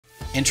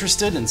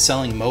Interested in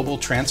selling mobile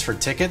transfer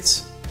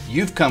tickets?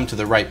 You've come to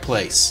the right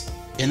place.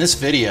 In this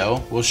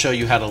video, we'll show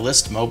you how to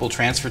list mobile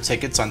transfer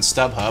tickets on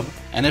StubHub,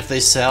 and if they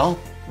sell,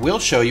 we'll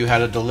show you how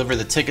to deliver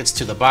the tickets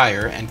to the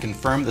buyer and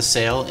confirm the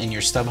sale in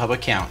your StubHub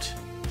account.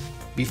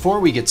 Before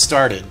we get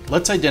started,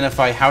 let's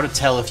identify how to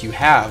tell if you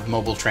have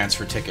mobile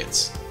transfer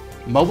tickets.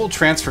 Mobile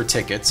transfer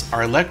tickets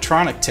are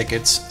electronic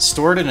tickets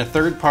stored in a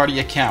third-party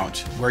account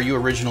where you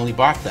originally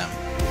bought them.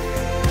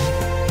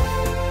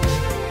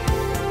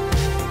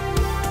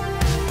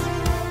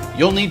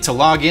 You'll need to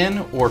log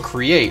in or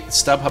create a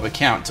StubHub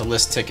account to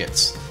list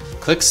tickets.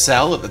 Click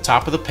Sell at the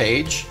top of the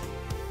page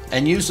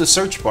and use the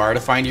search bar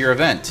to find your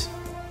event.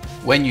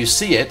 When you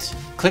see it,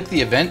 click the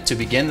event to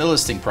begin the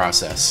listing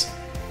process.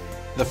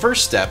 The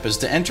first step is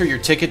to enter your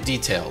ticket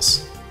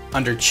details.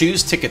 Under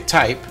Choose Ticket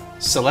Type,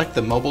 select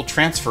the Mobile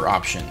Transfer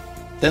option.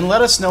 Then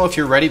let us know if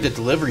you're ready to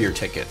deliver your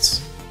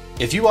tickets.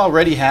 If you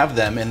already have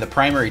them in the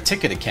primary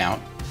ticket account,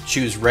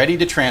 choose Ready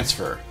to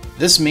Transfer.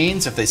 This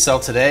means if they sell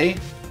today,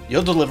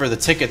 you'll deliver the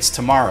tickets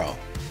tomorrow.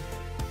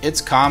 It's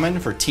common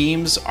for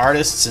teams,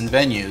 artists, and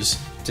venues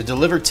to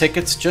deliver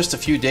tickets just a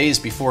few days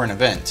before an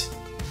event.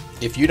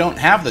 If you don't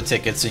have the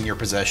tickets in your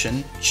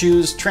possession,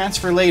 choose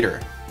Transfer Later.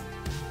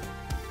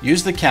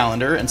 Use the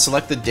calendar and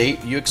select the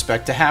date you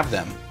expect to have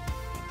them.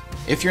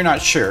 If you're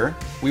not sure,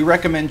 we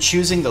recommend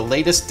choosing the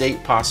latest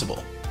date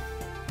possible.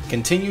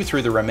 Continue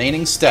through the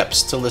remaining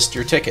steps to list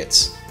your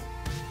tickets.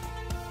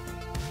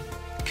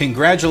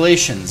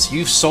 Congratulations,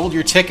 you've sold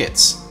your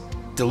tickets!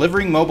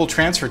 Delivering mobile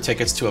transfer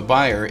tickets to a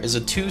buyer is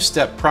a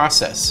two-step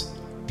process.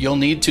 You'll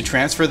need to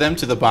transfer them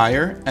to the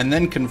buyer and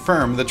then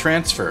confirm the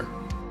transfer.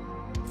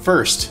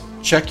 First,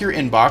 check your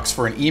inbox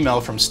for an email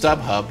from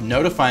StubHub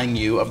notifying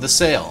you of the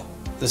sale.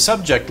 The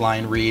subject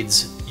line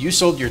reads, "You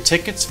sold your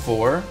tickets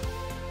for..."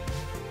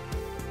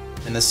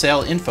 in the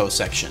Sale Info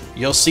section.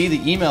 You'll see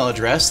the email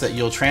address that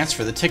you'll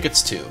transfer the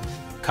tickets to.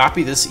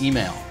 Copy this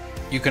email.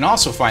 You can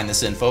also find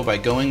this info by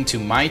going to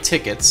My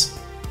Tickets,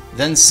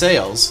 then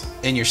Sales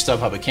in your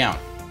StubHub account.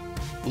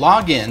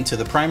 Log in to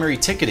the primary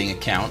ticketing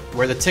account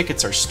where the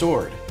tickets are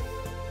stored.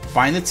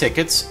 Find the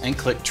tickets and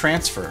click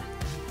Transfer.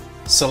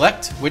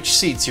 Select which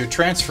seats you're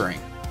transferring.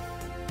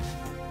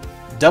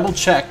 Double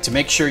check to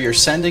make sure you're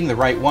sending the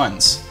right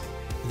ones.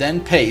 Then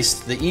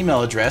paste the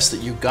email address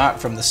that you got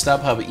from the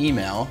StubHub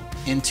email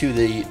into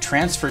the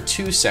Transfer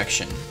To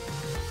section.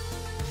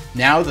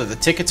 Now that the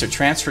tickets are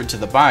transferred to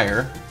the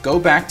buyer, go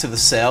back to the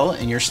sale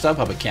in your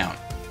StubHub account.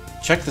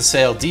 Check the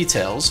sale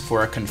details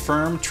for a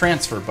Confirm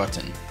Transfer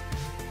button.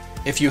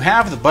 If you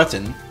have the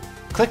button,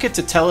 click it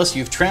to tell us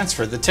you've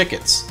transferred the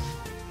tickets.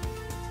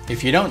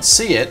 If you don't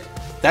see it,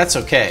 that's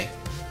okay.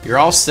 You're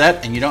all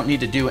set and you don't need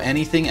to do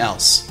anything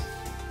else.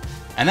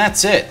 And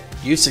that's it!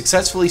 You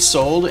successfully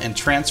sold and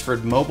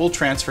transferred mobile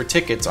transfer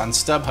tickets on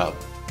StubHub.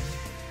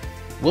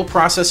 We'll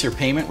process your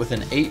payment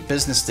within 8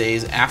 business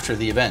days after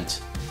the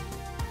event.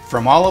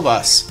 From all of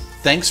us,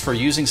 thanks for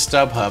using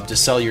StubHub to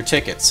sell your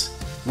tickets.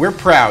 We're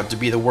proud to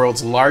be the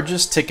world's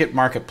largest ticket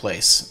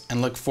marketplace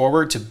and look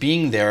forward to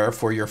being there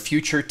for your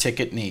future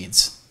ticket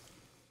needs.